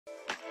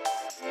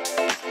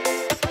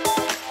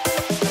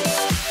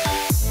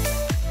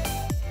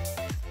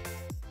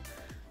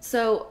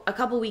So a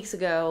couple weeks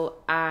ago,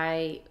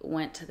 I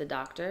went to the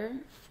doctor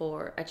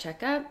for a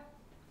checkup,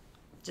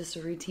 just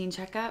a routine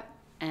checkup.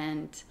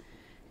 And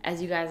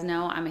as you guys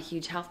know, I'm a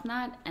huge health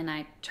nut, and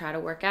I try to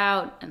work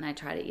out, and I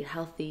try to eat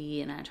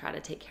healthy, and I try to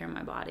take care of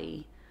my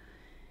body.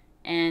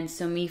 And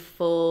so me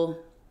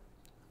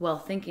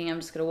thinking I'm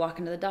just going to walk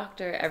into the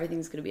doctor,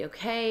 everything's going to be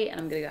okay,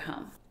 and I'm going to go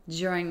home.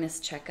 During this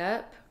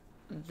checkup,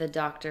 the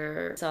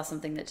doctor saw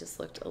something that just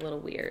looked a little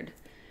weird.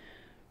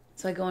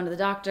 So I go into the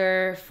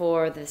doctor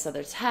for this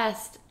other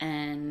test,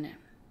 and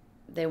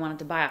they wanted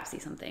to biopsy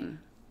something.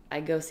 I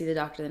go see the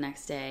doctor the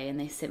next day, and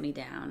they sit me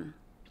down,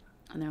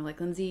 and they're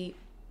like, Lindsay,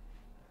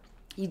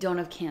 you don't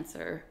have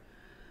cancer,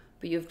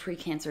 but you have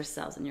pre-cancerous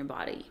cells in your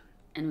body,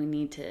 and we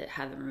need to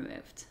have them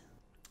removed.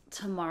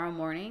 Tomorrow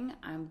morning,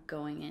 I'm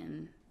going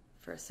in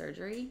for a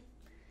surgery,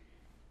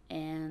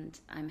 and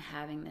I'm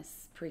having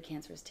this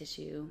pre-cancerous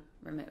tissue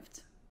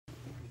removed.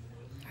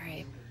 All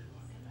right.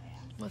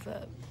 What's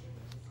up?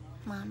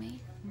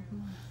 Mommy.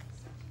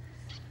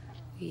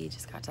 We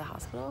just got to the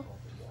hospital,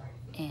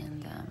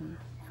 and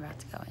we're about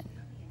to go in.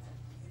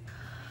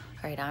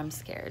 All right, I'm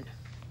scared,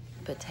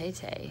 but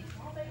Tay-Tay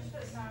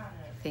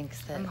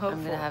thinks that I'm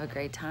gonna have a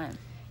great time.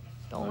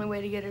 The only way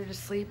to get her to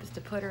sleep is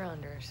to put her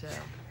under, so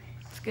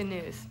it's good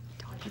news.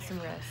 Get some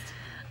rest.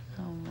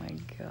 Oh my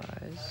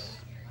gosh.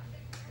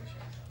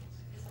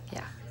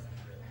 Yeah.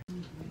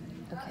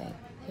 Okay,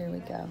 here we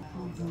go.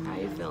 How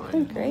you feeling?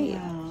 I'm great.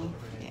 Yeah.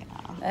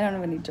 I don't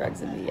have any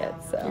drugs in me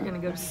yet, so. You're gonna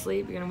go to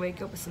sleep. You're gonna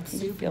wake up with some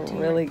soup. feel and two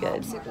really more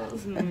good.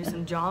 popsicles and maybe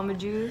some Jamba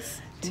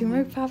Juice.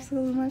 Turmeric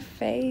popsicles are my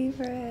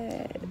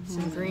favorite.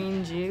 Some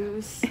green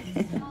juice.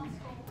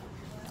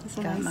 It's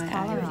a Got nice my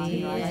color on IV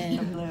you. I like the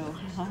in. blue.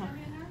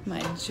 My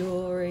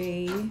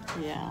jewelry,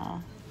 Yeah.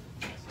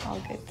 all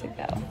good to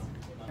go.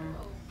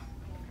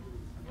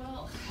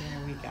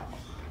 There we go.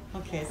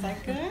 Okay, is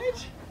that good?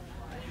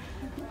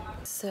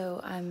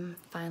 So I'm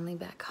finally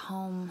back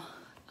home.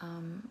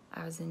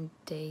 I was in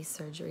day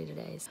surgery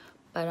today,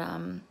 but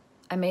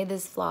I made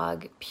this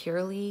vlog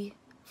purely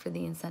for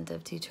the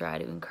incentive to try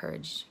to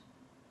encourage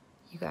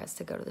you guys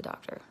to go to the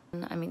doctor.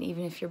 I mean,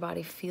 even if your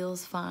body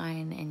feels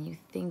fine and you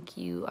think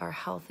you are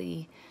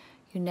healthy,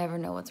 you never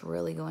know what's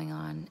really going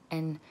on.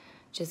 And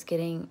just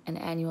getting an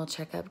annual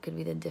checkup could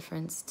be the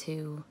difference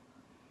to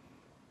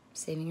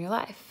saving your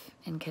life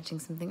and catching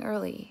something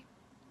early.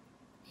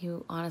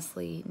 You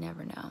honestly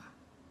never know.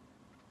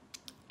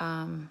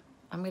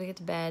 I'm gonna get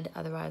to bed,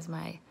 otherwise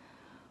my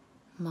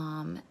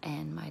mom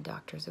and my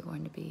doctors are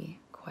going to be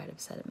quite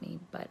upset at me,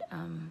 but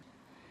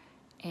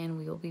and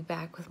we will be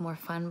back with more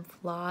fun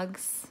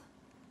vlogs.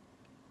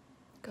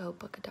 Go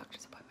book a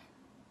doctor's appointment.